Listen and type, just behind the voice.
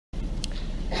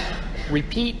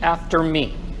Repeat after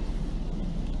me.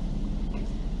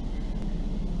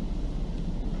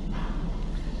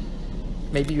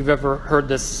 Maybe you've ever heard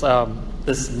this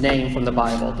name from the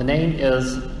Bible. The name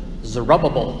is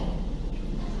Zerubbabel.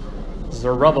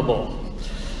 Zerubbabel.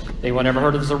 Anyone ever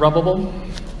heard of Zerubbabel?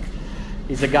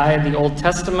 He's a guy in the Old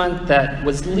Testament that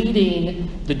was leading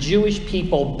the Jewish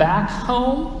people back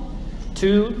home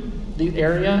to the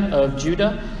area of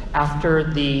Judah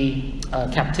after the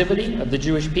captivity of the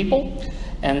Jewish people.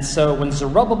 And so when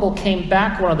Zerubbabel came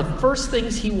back, one of the first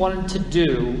things he wanted to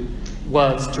do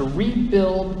was to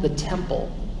rebuild the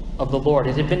temple of the Lord.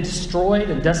 It had been destroyed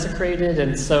and desecrated,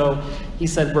 and so he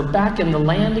said, we're back in the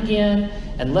land again,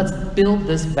 and let's build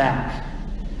this back.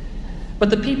 But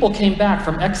the people came back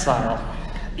from exile.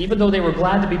 Even though they were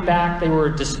glad to be back, they were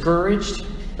discouraged.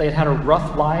 They had had a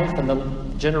rough life, and the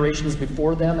generations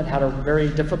before them had had a very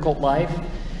difficult life.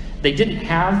 They didn't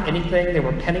have anything. They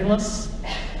were penniless.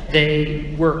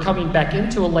 They were coming back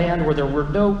into a land where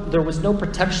there was no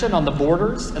protection on the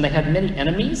borders, and they had many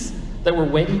enemies that were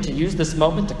waiting to use this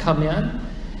moment to come in.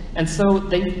 And so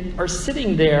they are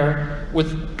sitting there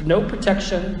with no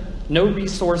protection, no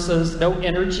resources, no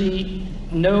energy,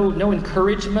 no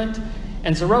encouragement.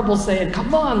 And Zerubbabel's saying,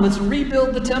 come on, let's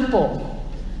rebuild the temple.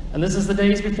 And this is the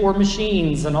days before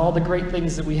machines and all the great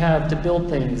things that we have to build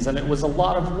things. And it was a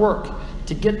lot of work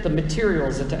to get the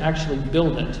materials and to actually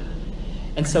build it.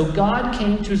 And so God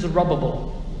came to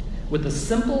Zerubbabel with a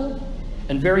simple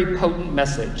and very potent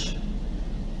message.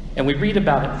 And we read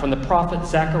about it from the prophet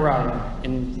Zechariah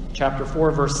in chapter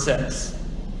 4, verse 6.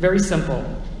 Very simple.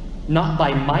 Not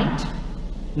by might,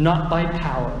 not by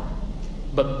power,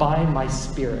 but by my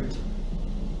Spirit.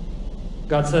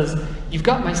 God says, you've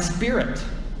got my Spirit.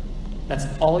 That's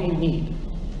all you need.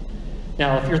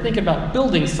 Now, if you're thinking about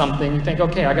building something, you think,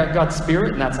 okay, I got God's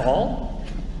Spirit and that's all?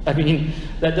 I mean,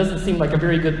 that doesn't seem like a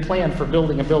very good plan for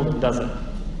building a building, does it?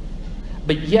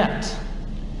 But yet,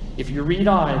 if you read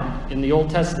on in the Old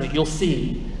Testament, you'll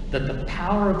see that the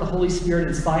power of the Holy Spirit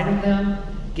inside of them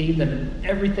gave them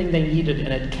everything they needed,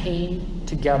 and it came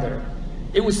together.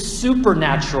 It was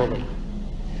supernaturally.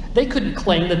 They couldn't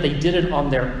claim that they did it on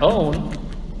their own,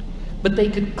 but they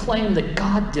could claim that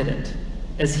God did it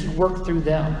as He worked through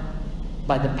them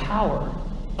by the power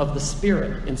of the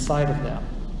Spirit inside of them.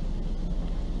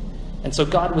 And so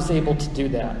God was able to do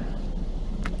that.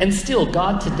 And still,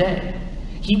 God today,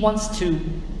 He wants to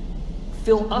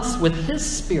fill us with His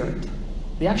Spirit,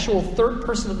 the actual third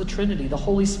person of the Trinity, the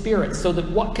Holy Spirit, so that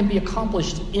what can be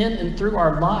accomplished in and through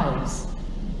our lives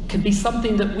can be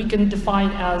something that we can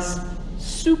define as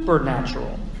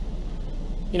supernatural.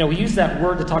 You know, we use that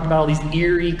word to talk about all these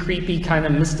eerie, creepy, kind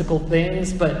of mystical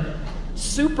things, but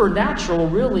supernatural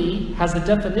really has a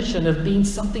definition of being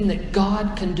something that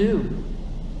God can do.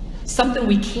 Something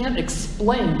we can't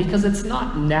explain because it's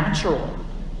not natural.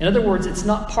 In other words, it's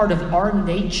not part of our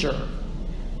nature.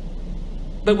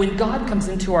 But when God comes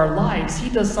into our lives, He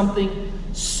does something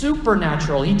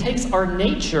supernatural. He takes our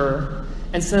nature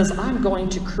and says, I'm going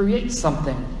to create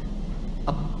something.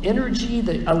 An energy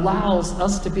that allows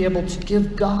us to be able to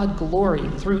give God glory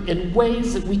in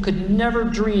ways that we could never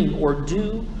dream or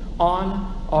do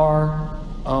on our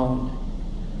own.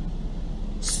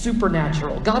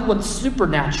 Supernatural. God wants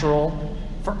supernatural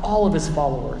for all of His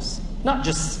followers. Not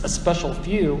just a special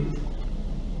few,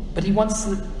 but He wants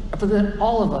for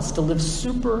all of us to live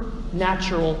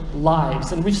supernatural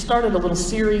lives. And we've started a little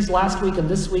series last week and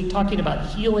this week talking about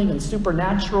healing and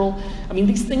supernatural. I mean,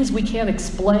 these things we can't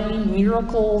explain,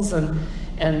 miracles, and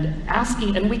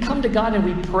asking, and we come to God and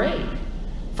we pray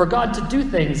for God to do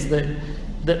things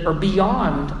that are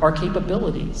beyond our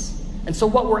capabilities. And so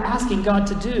what we're asking God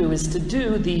to do is to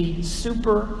do the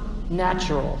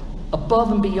supernatural,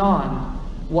 above and beyond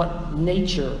what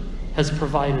nature has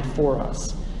provided for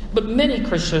us. But many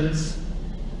Christians,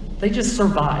 they just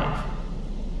survive.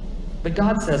 But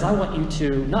God says, I want you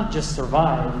to not just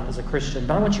survive as a Christian,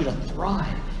 but I want you to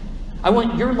thrive. I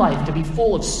want your life to be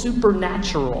full of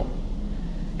supernatural.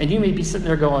 And you may be sitting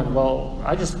there going, well,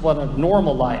 I just want a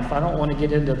normal life. I don't want to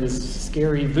get into this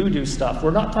scary voodoo stuff.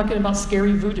 We're not talking about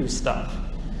scary voodoo stuff.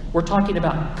 We're talking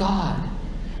about God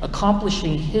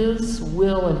accomplishing His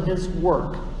will and His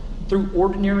work through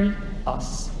ordinary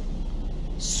us.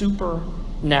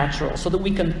 Supernatural, so that we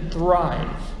can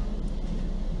thrive.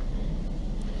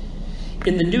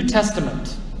 In the New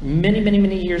Testament, many, many,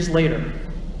 many years later,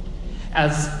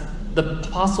 as the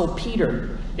Apostle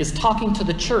Peter is talking to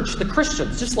the church, the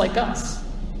Christians, just like us,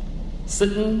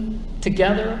 sitting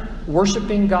together,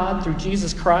 worshiping God through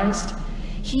Jesus Christ,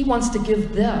 he wants to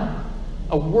give them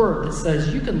a word that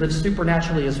says you can live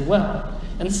supernaturally as well.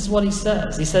 And this is what he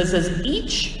says. He says, as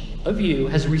each of you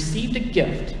has received a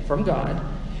gift from God,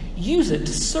 use it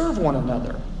to serve one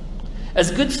another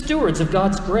as good stewards of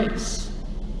God's grace.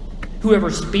 Whoever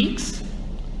speaks,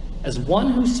 as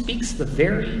one who speaks the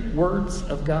very words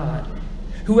of God.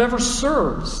 Whoever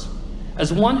serves,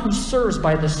 as one who serves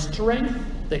by the strength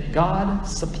that God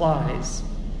supplies,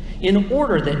 in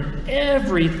order that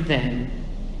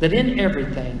in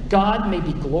everything, God may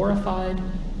be glorified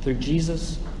through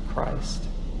Jesus Christ.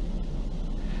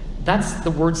 That's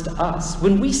the words to us.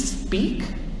 When we speak,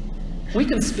 we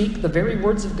can speak the very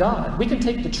words of God. We can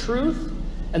take the truth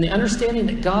and the understanding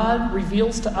that God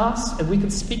reveals to us, and we can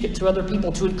speak it to other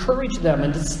people to encourage them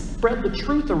and to spread the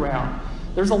truth around.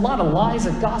 There's a lot of lies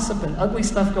and gossip and ugly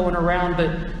stuff going around,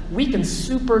 but we can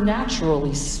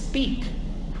supernaturally speak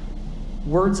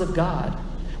words of God.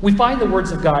 We find the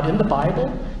words of God in the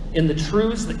Bible, in the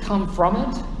truths that come from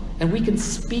it, and we can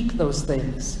speak those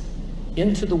things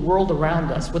into the world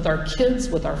around us, with our kids,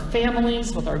 with our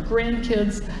families, with our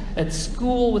grandkids, at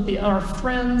school, with our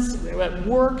friends, at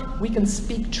work. We can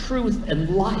speak truth and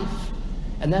life,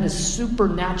 and that is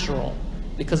supernatural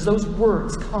because those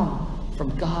words come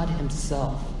from God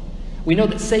himself. We know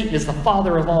that Satan is the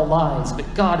father of all lies, but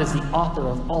God is the author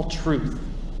of all truth.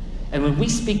 And when we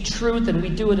speak truth and we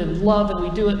do it in love and we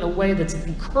do it in a way that's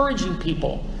encouraging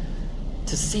people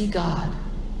to see God,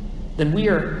 then we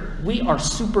are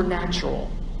supernatural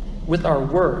with our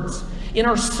words. In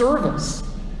our service,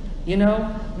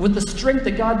 with the strength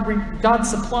that God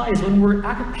supplies, when we're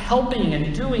helping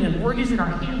and doing, and we're using our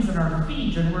hands and our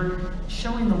feet, and we're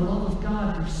showing the love of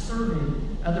God through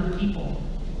serving other people.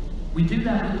 We do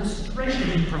that with the strength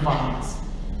that he provides.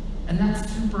 And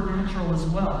that's supernatural as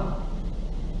well.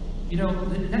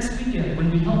 The next weekend,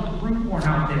 when we help the Broomhorn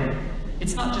out there,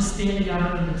 it's not just standing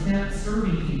out in the tent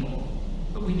serving people,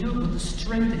 but we do it with the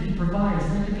strength that he provides.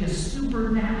 And that can be a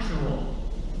supernatural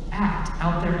act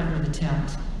out there under the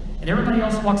tent. And everybody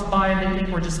else walks by and they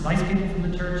think we're just nice people from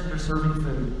the church that are serving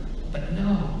food. But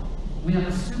no, we have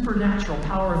a supernatural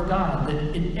power of God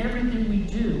that in everything we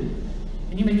do.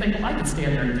 And you may think, well, I can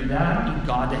stand there and do that. I don't need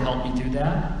God to help me do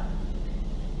that.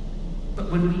 But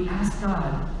when we ask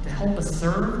God to help us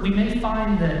serve, we may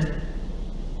find that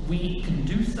we can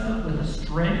do so with a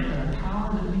strength and a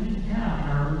power that we didn't have in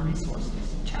our own resources.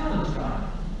 Challenge God.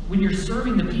 When you're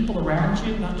serving the people around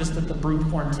you, not just at the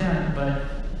Broomhorn tent, but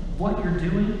what you're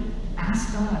doing,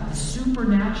 ask God to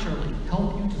supernaturally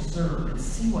help you to serve and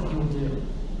see what he will do.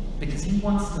 Because he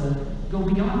wants to go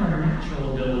beyond our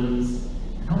natural abilities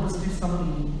and help us do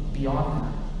something beyond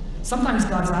that. Sometimes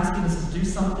God's asking us to do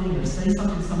something or say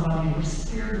something to somebody and we're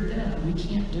scared to death and we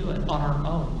can't do it on our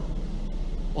own.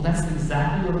 Well, that's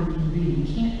exactly where we need to be.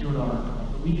 We can't do it on our own,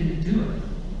 but we can do it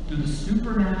through the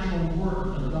supernatural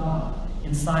work of God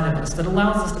inside of us that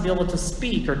allows us to be able to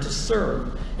speak or to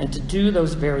serve and to do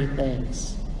those very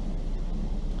things.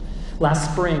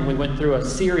 Last spring, we went through a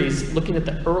series looking at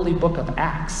the early book of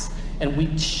Acts, and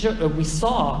we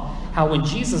saw how when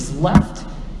Jesus left,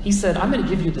 he said, I'm going to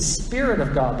give you the Spirit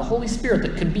of God, the Holy Spirit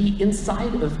that can be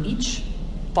inside of each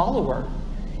follower.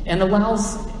 And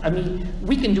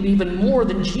we can do even more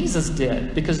than Jesus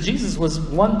did, because Jesus was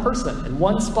one person in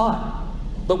one spot.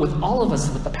 But with all of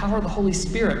us, with the power of the Holy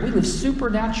Spirit, we live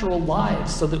supernatural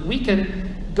lives so that we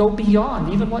can go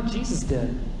beyond even what Jesus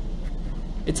did.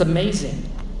 It's amazing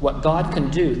what God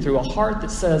can do through a heart that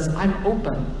says, I'm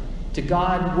open to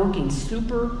God working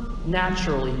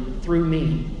supernaturally through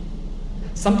me.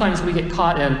 Sometimes we get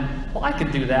caught in, well, I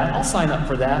can do that. I'll sign up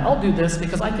for that. I'll do this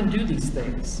because I can do these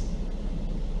things.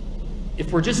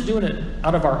 If we're just doing it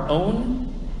out of our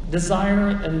own desire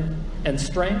and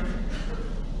strength,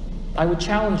 I would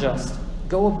challenge us,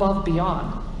 go above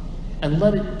beyond and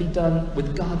let it be done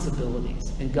with God's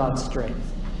abilities and God's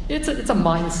strength. It's a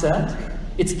mindset.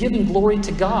 It's giving glory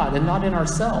to God and not in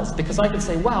ourselves. Because I could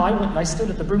say, wow, I went and I stood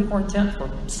at the Broomhorn tent for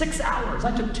 6 hours.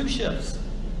 I took 2 shifts.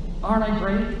 Aren't I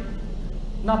great?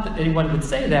 Not that anyone would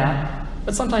say that,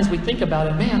 but sometimes we think about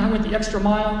it. Man, I went the extra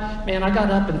mile. Man, I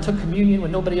got up and took communion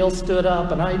when nobody else stood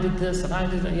up, and I did this, and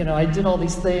I did all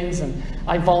these things, and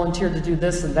I volunteered to do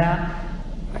this and that.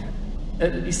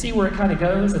 You see where it kind of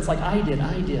goes? It's like, I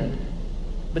did.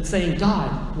 But saying,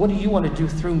 God, what do you want to do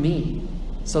through me?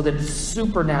 So that it's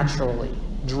supernaturally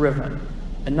driven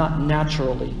and not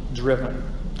naturally driven.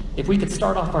 If we could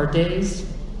start off our days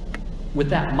with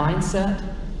that mindset,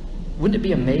 wouldn't it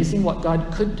be amazing what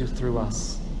God could do through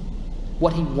us?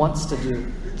 What he wants to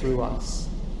do through us.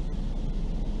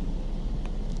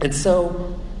 And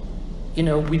so,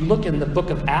 we look in the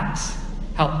book of Acts,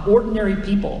 how ordinary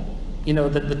people,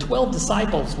 the 12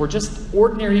 disciples were just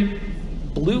ordinary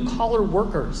blue-collar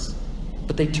workers,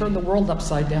 but they turned the world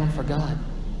upside down for God.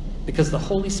 because the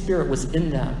Holy Spirit was in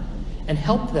them and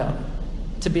helped them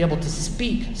to be able to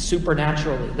speak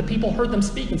supernaturally. The people heard them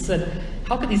speak and said,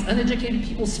 how could these uneducated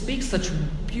people speak such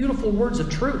beautiful words of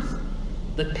truth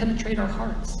that penetrate our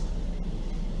hearts?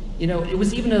 You know, it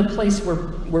was even in a place where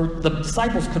the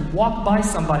disciples could walk by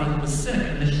somebody who was sick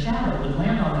and the shadow would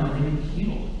land on them and they would be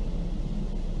healed.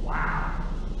 Wow.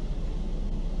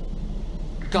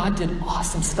 God did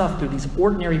awesome stuff through these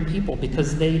ordinary people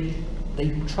because they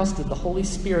trusted the Holy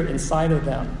Spirit inside of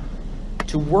them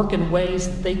to work in ways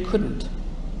that they couldn't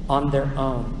on their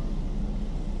own.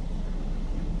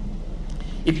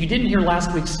 If you didn't hear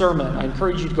last week's sermon, I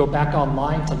encourage you to go back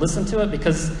online to listen to it,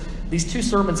 because these two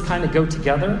sermons kind of go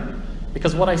together.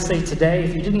 Because what I say today,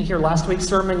 if you didn't hear last week's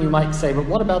sermon, you might say, but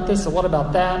what about this or what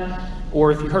about that?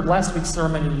 Or if you heard last week's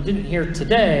sermon and you didn't hear it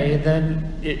today,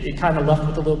 then it kind of left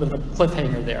with a little bit of a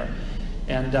cliffhanger there.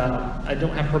 And I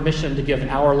don't have permission to give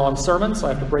hour-long sermons, so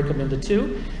I have to break them into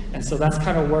two. And so that's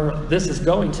kind of where this is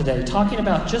going today. Talking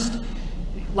about just,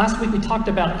 last week we talked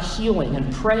about healing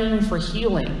and praying for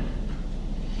healing.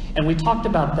 And we talked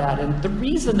about that. And the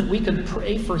reason that we can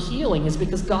pray for healing is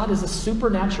because God is a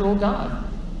supernatural God.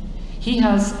 He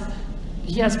has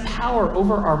power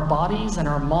over our bodies and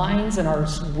our minds and our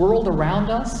world around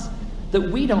us that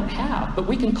we don't have, but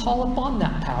we can call upon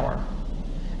that power.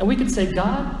 And we can say,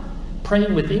 God,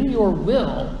 praying within your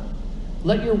will,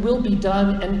 let your will be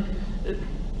done and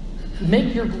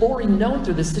make your glory known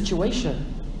through this situation.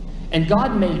 And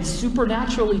God may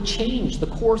supernaturally change the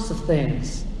course of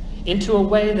things into a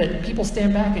way that people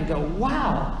stand back and go,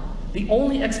 wow, the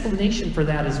only explanation for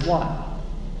that is what?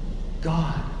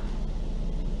 God.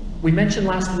 We mentioned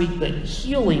last week that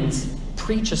healings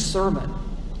preach a sermon.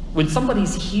 When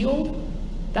somebody's healed,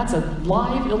 that's a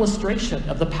live illustration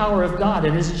of the power of God.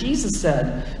 And as Jesus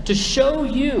said, to show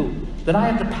you that I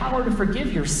have the power to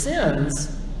forgive your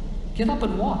sins, get up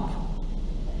and walk.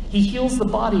 He heals the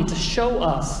body to show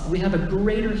us we have a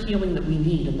greater healing that we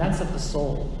need, and that's of the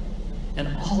soul. And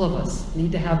all of us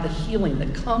need to have the healing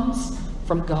that comes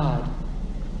from God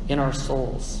in our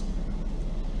souls.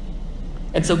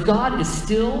 And so God is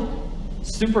still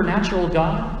supernatural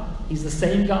God. He's the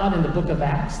same God in the book of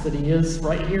Acts that he is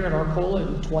right here in Arcola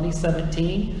in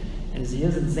 2017, and as he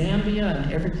is in Zambia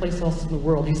and every place else in the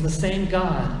world. He's the same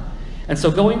God. And so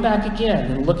going back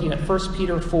again and looking at 1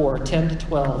 Peter 4, 10 to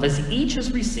 12, as each has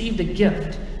received a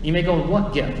gift, you may go,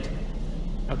 what gift?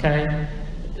 Okay?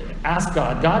 Ask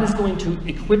God. God is going to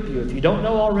equip you. If you don't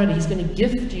know already, he's going to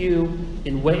gift you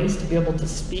in ways to be able to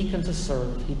speak and to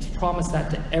serve. He's promised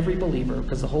that to every believer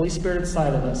because the Holy Spirit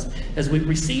inside of us, as we've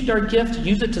received our gift,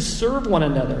 use it to serve one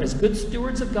another as good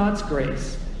stewards of God's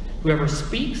grace. Whoever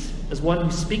speaks as one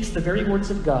who speaks the very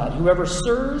words of God. Whoever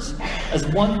serves as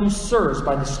one who serves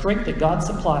by the strength that God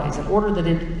supplies, in order that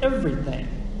in everything,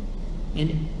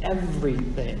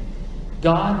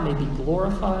 God may be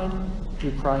glorified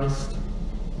through Christ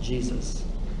Jesus.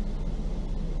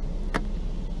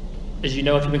 As you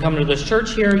know, if you've been coming to this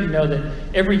church here, you know that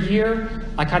every year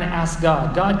I kind of ask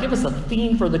God, give us a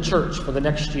theme for the church for the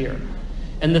next year.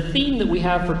 And the theme that we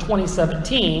have for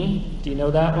 2017, do you know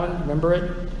that one? Remember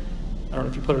it? I don't know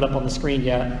if you put it up on the screen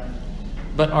yet.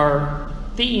 But our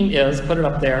theme is, put it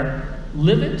up there,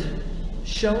 live it,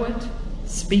 show it,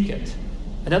 speak it.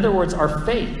 In other words, our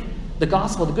faith, the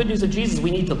gospel, the good news of Jesus,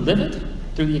 we need to live it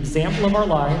through the example of our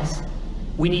lives.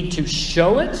 We need to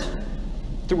show it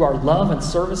through our love and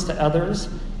service to others.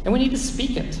 And we need to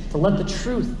speak it, to let the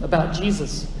truth about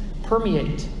Jesus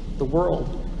permeate the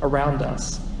world around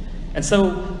us. And so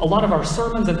a lot of our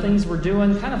sermons and things we're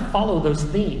doing kind of follow those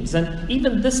themes. And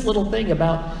even this little thing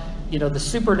about, the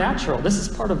supernatural, this is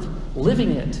part of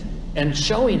living it and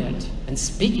showing it and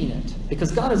speaking it.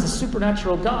 Because God is a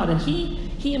supernatural God, and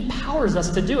He empowers us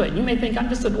to do it. You may think, I'm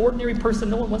just an ordinary person,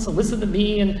 no one wants to listen to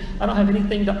me, and I don't have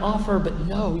anything to offer. But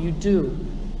no, you do.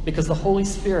 Because the Holy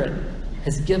Spirit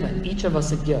has given each of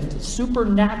us a gift to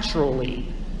supernaturally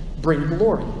bring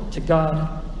glory to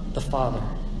God the Father.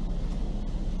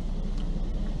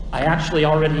 I actually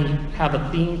already have a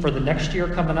theme for the next year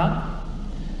coming up.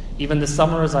 Even this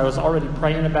summer, as I was already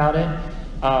praying about it,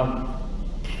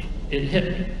 it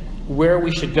hit me where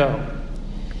we should go.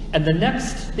 And the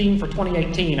next theme for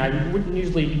 2018, I wouldn't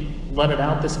usually let it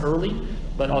out this early,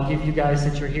 but I'll give you guys,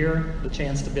 since you're here, the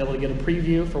chance to be able to get a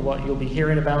preview for what you'll be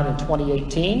hearing about in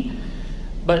 2018.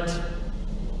 But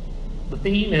the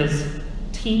theme is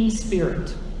Team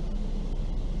Spirit.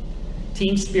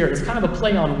 Team Spirit is kind of a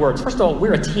play on words. First of all,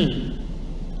 we're a team.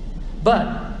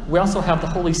 But we also have the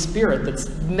Holy Spirit that's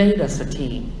made us a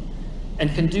team and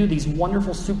can do these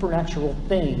wonderful supernatural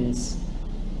things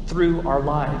through our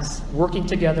lives, working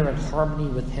together in harmony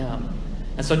with Him.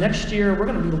 And so next year, we're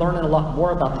going to be learning a lot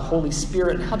more about the Holy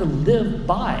Spirit and how to live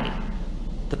by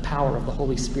the power of the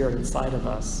Holy Spirit inside of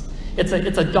us. It's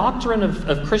a doctrine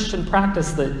of Christian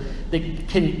practice that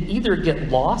can either get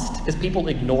lost because people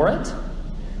ignore it,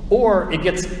 or it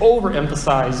gets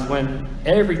overemphasized when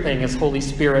everything is Holy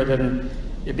Spirit and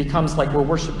it becomes like we're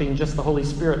worshiping just the Holy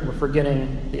Spirit and we're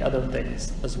forgetting the other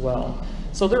things as well.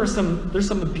 So there's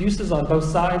some abuses on both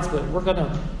sides, but we're going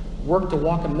to work to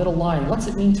walk a middle line. What's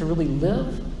it mean to really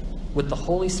live with the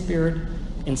Holy Spirit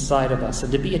inside of us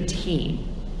and to be a team?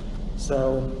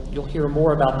 So you'll hear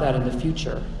more about that in the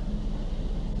future.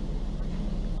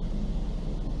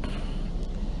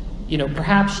 You know,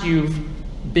 perhaps you've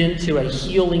been to a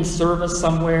healing service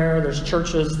somewhere. There's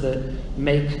churches that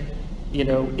make, you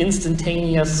know,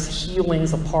 instantaneous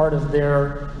healings a part of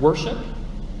their worship.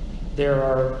 There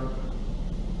are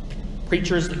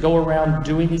preachers that go around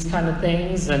doing these kind of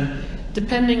things, and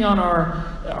depending on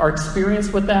our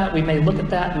experience with that, we may look at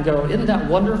that and go, isn't that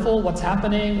wonderful, what's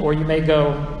happening? Or you may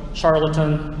go,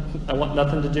 charlatan, I want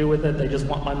nothing to do with it, they just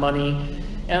want my money.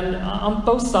 And on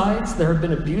both sides, there have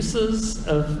been abuses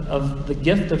of the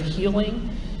gift of healing,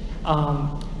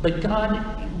 but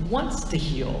God wants to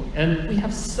heal. And we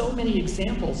have so many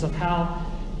examples of how,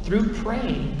 through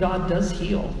praying, God does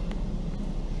heal.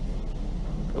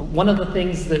 One of the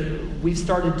things that we've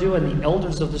started doing, the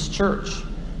elders of this church,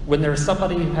 when there's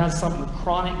somebody who has something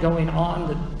chronic going on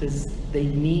that they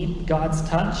need God's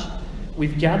touch,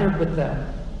 we've gathered with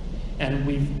them and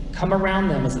we've come around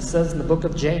them, as it says in the book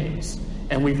of James,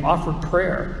 and we've offered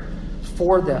prayer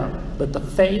for them, that the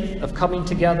faith of coming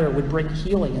together would bring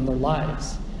healing in their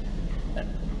lives.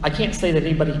 I can't say that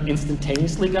anybody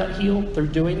instantaneously got healed through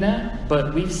doing that,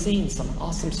 but we've seen some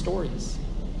awesome stories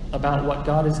about what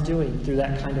God is doing through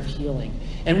that kind of healing.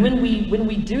 And when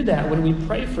we do that, when we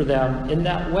pray for them in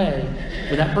that way,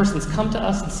 when that person's come to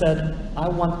us and said, I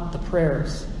want the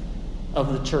prayers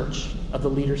of the church, of the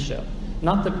leadership.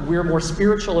 Not that we're more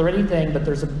spiritual or anything, but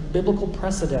there's a biblical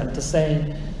precedent to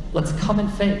saying, let's come in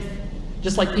faith.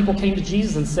 Just like people came to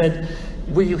Jesus and said,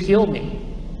 will you heal me?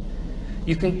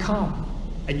 You can come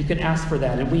and you can ask for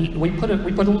that. And we put a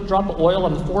little drop of oil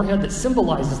on the forehead that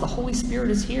symbolizes the Holy Spirit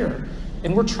is here.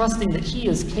 And we're trusting that He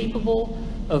is capable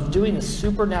of doing a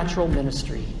supernatural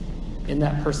ministry in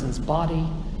that person's body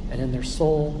and in their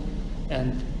soul.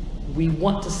 And we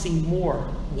want to see more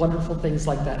wonderful things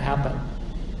like that happen.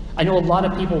 I know a lot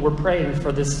of people were praying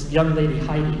for this young lady,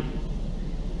 Heidi.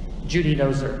 Judy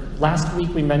knows her. Last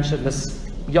week we mentioned this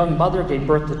young mother gave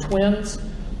birth to twins.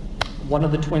 One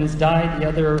of the twins died, the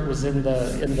other was in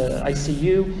the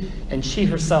ICU, and she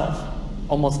herself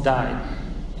almost died.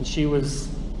 And she was,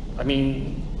 I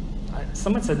mean,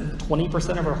 someone said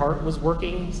 20% of her heart was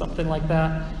working, something like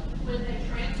that. When they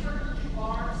transferred her to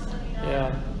bars,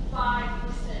 yeah. 5%.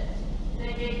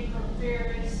 They gave her a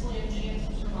very slim chance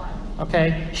of survival.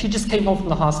 Okay, she just came home from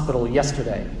the hospital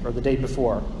yesterday or the day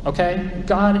before. Okay,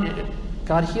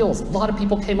 God heals. A lot of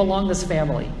people came along this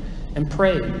family and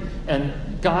prayed, and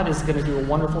God is going to do a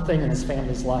wonderful thing in this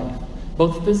family's life,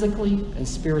 both physically and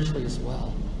spiritually as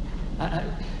well.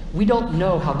 We don't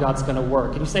know how God's going to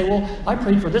work. And you say, well, I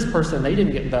prayed for this person, they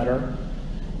didn't get better.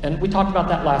 And we talked about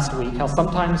that last week, how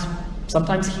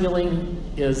sometimes healing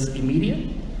is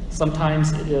immediate,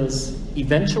 sometimes it is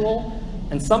eventual,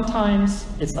 and sometimes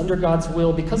it's under God's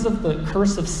will because of the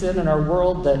curse of sin in our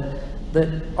world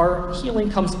that our healing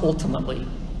comes ultimately.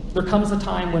 There comes a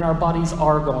time when our bodies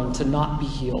are going to not be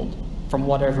healed from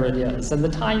whatever it is. And the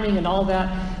timing and all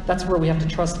that, that's where we have to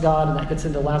trust God, and that gets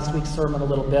into last week's sermon a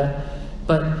little bit.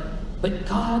 But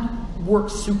God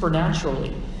works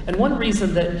supernaturally. And one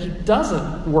reason that He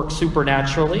doesn't work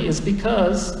supernaturally is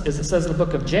because, as it says in the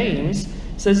book of James,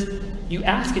 it says, you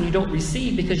ask and you don't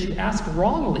receive because you ask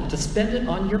wrongly to spend it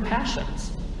on your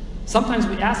passions. Sometimes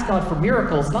we ask God for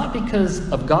miracles not because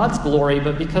of God's glory,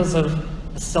 but because of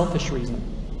a selfish reason.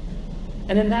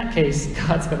 And in that case,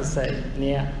 God's going to say,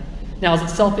 yeah. Now, is it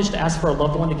selfish to ask for a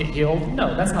loved one to get healed?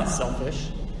 No, that's not selfish.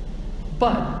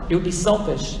 But it would be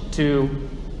selfish to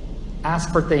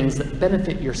ask for things that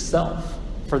benefit yourself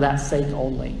for that sake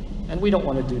only. And we don't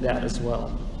want to do that as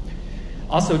well.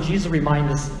 Also, Jesus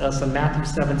reminds us in Matthew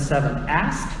 7:7,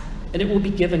 ask and it will be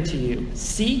given to you.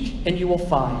 Seek and you will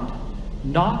find.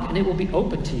 Knock and it will be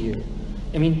open to you.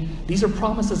 I mean, these are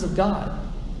promises of God.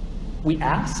 We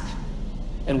ask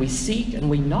and we seek and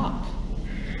we knock.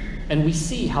 And we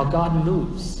see how God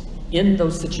moves in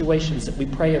those situations that we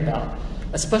pray about,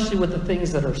 especially with the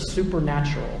things that are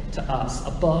supernatural to us,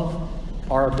 above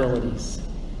our abilities.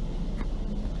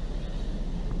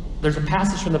 There's a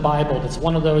passage from the Bible that's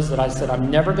one of those that I said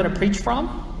I'm never going to preach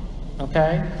from,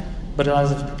 okay? But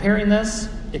as I was preparing this,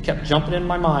 it kept jumping in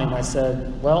my mind. I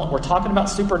said, well, we're talking about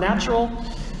supernatural.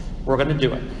 We're going to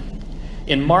do it.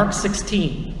 In Mark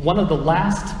 16, one of the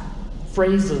last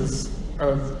phrases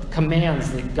of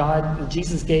commands that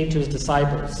Jesus gave to his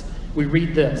disciples, we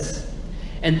read this.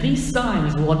 And these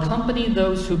signs will accompany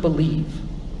those who believe.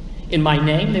 In my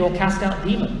name, they will cast out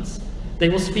demons. They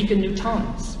will speak in new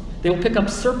tongues. They will pick up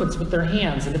serpents with their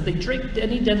hands. And if they drink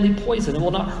any deadly poison, it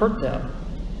will not hurt them.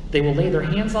 They will lay their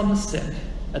hands on the sick,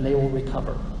 and they will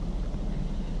recover.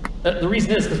 The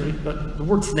reason is because the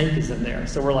word snake is in there.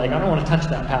 So we're like, I don't want to touch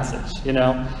that passage, you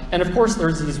know. And of course,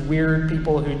 there's these weird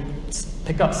people who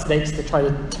pick up snakes to try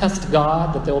to test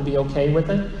God, that they'll be okay with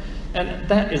it. And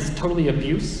that is totally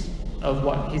abuse of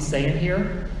what he's saying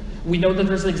here. We know that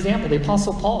there's an example, the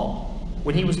Apostle Paul.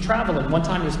 When he was traveling, one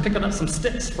time he was picking up some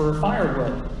sticks for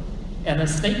firewood, and a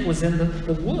snake was in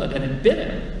the wood, and it bit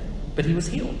him, but he was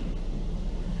healed.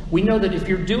 We know that if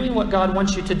you're doing what God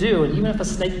wants you to do, and even if a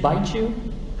snake bites you,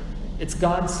 it's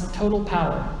God's total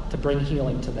power to bring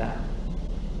healing to that.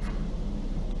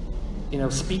 You know,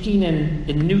 speaking in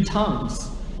new tongues.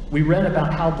 We read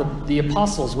about how the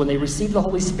apostles, when they received the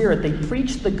Holy Spirit, they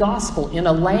preached the gospel in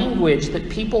a language that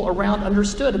people around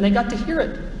understood, and they got to hear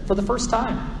it for the first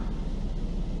time.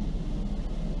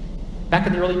 Back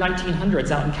in the early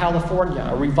 1900s, out in California,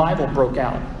 a revival broke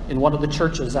out in one of the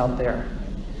churches out there.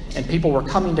 And people were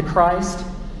coming to Christ,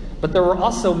 but there were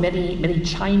also many, many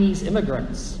Chinese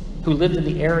immigrants who lived in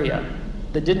the area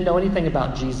that didn't know anything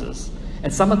about Jesus.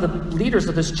 And some of the leaders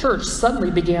of this church suddenly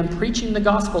began preaching the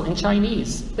gospel in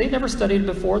Chinese. They'd never studied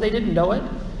before, they didn't know it.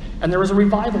 And there was a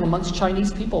revival amongst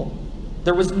Chinese people.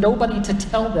 There was nobody to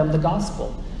tell them the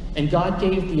gospel. And God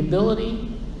gave the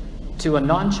ability to a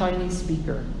non-Chinese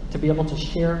speaker to be able to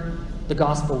share the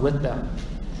gospel with them.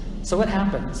 So what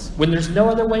happens? When there's no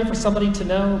other way for somebody to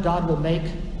know, God will make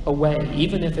a way,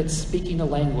 even if it's speaking a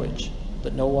language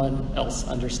that no one else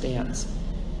understands.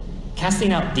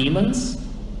 Casting out demons,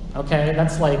 okay,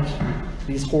 that's like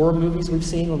these horror movies we've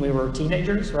seen when we were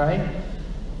teenagers, right?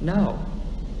 No.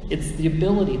 It's the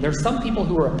ability. There's some people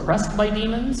who are oppressed by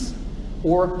demons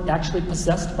or actually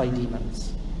possessed by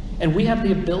demons. And we have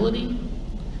the ability,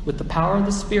 with the power of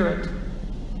the Spirit,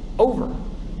 over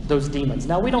those demons.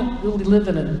 Now, we don't really live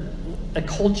in a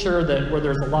culture where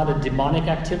there's a lot of demonic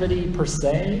activity per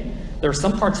se. There are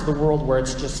some parts of the world where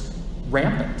it's just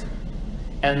rampant.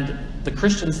 And the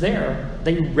Christians there,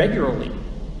 they regularly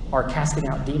are casting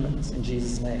out demons in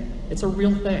Jesus' name. It's a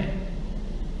real thing.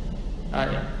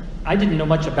 I didn't know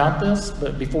much about this,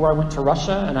 but before I went to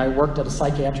Russia and I worked at a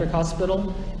psychiatric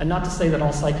hospital, and not to say that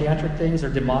all psychiatric things are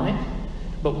demonic,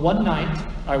 but one night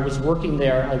I was working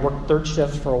there. I worked third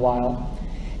shift for a while,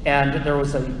 and there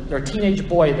was a teenage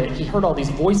boy that he heard all these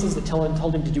voices that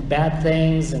told him to do bad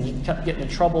things, and he kept getting in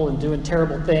trouble and doing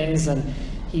terrible things, and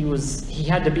he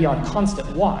had to be on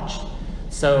constant watch.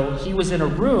 So he was in a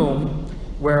room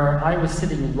where I was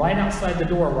sitting right outside the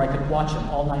door where I could watch him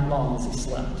all night long as he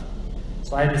slept.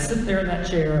 So I had to sit there in that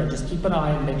chair and just keep an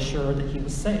eye and make sure that he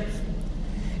was safe.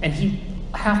 And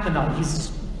half the night,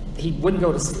 he wouldn't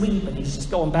go to sleep, and he's just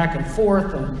going back and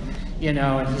forth, and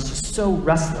and he's just so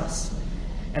restless.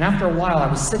 And after a while, I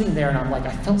was sitting there, and I'm like,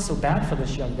 I felt so bad for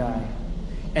this young guy.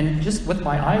 And just with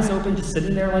my eyes open, just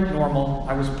sitting there like normal,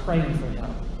 I was praying for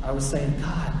him. I was saying,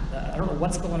 God, I don't know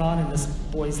what's going on in this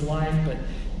boy's life, but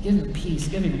give him peace,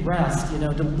 give him rest,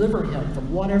 deliver him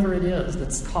from whatever it is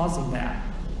that's causing that.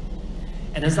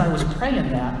 And as I was praying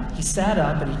that, he sat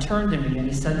up and he turned to me and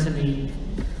he said to me,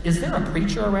 is there a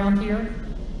preacher around here?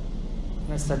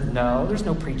 And I said, no, there's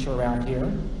no preacher around here.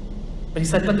 But he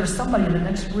said, but there's somebody in the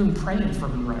next room praying for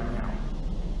me right now.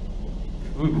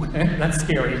 Ooh, that's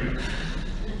scary.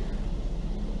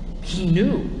 He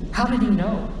knew. How did he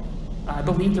know? I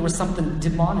believe there was something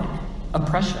demonic,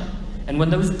 oppression. And when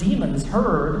those demons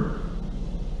heard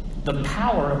the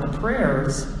power of the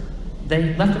prayers,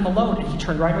 they left him alone, and he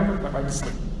turned right over and went right to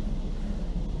sleep.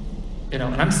 And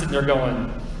I'm sitting there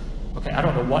going, okay, I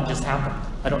don't know what just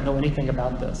happened. I don't know anything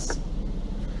about this.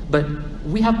 But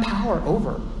we have power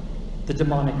over the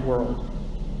demonic world,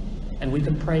 and we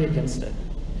can pray against it.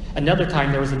 Another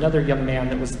time, there was another young man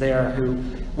that was there who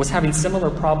was having similar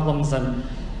problems, and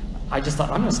I just thought,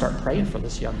 I'm going to start praying for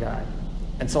this young guy.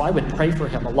 And so I would pray for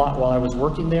him a lot while I was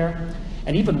working there.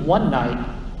 And even one night,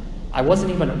 I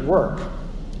wasn't even at work,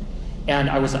 and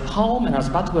I was at home, and I was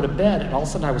about to go to bed, and all of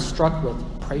a sudden I was struck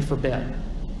with, pray for Ben.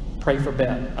 Pray for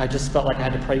Ben. I just felt like I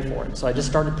had to pray for him. So I just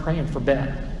started praying for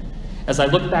Ben. As I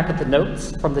looked back at the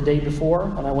notes from the day before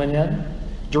when I went in,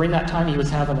 during that time he was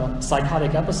having a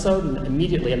psychotic episode, and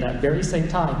immediately at that very same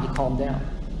time he calmed down.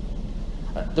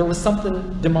 There was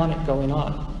something demonic going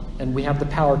on. and we have the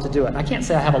power to do it. And I can't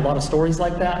say I have a lot of stories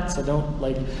like that, so don't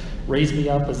like raise me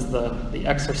up as the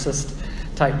exorcist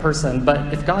type person.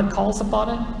 But if God calls upon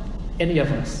it, any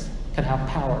of us can have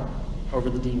power over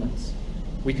the demons.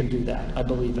 We can do that. I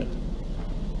believe it.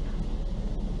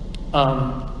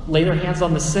 Lay their hands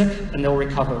on the sick and they'll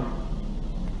recover.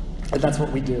 And that's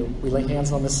what we do. We lay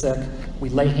hands on the sick. We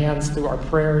lay hands through our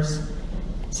prayers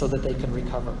so that they can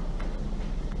recover.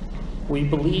 We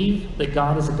believe that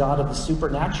God is a God of the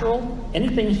supernatural.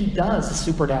 Anything he does is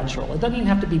supernatural. It doesn't even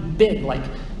have to be big, like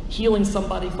healing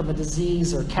somebody from a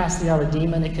disease or casting out a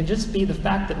demon. It can just be the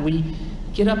fact that we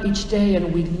get up each day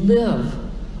and we live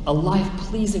a life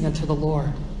pleasing unto the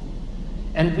Lord.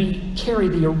 And we carry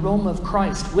the aroma of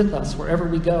Christ with us wherever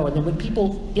we go. And then when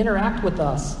people interact with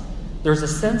us, there's a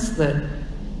sense that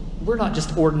we're not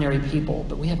just ordinary people,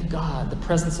 but we have God, the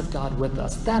presence of God with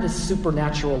us. That is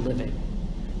supernatural living.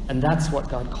 And that's what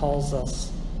God calls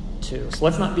us to. So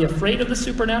let's not be afraid of the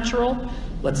supernatural.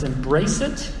 Let's embrace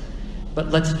it, but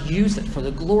let's use it for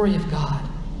the glory of God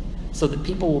so that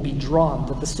people will be drawn,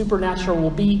 that the supernatural will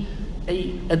be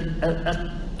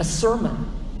a sermon.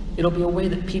 It'll be a way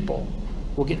that people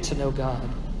will get to know God.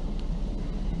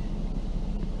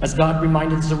 As God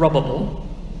reminded Zerubbabel,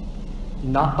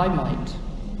 not by might,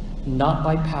 not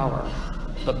by power,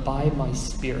 but by my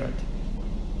Spirit,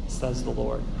 says the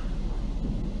Lord.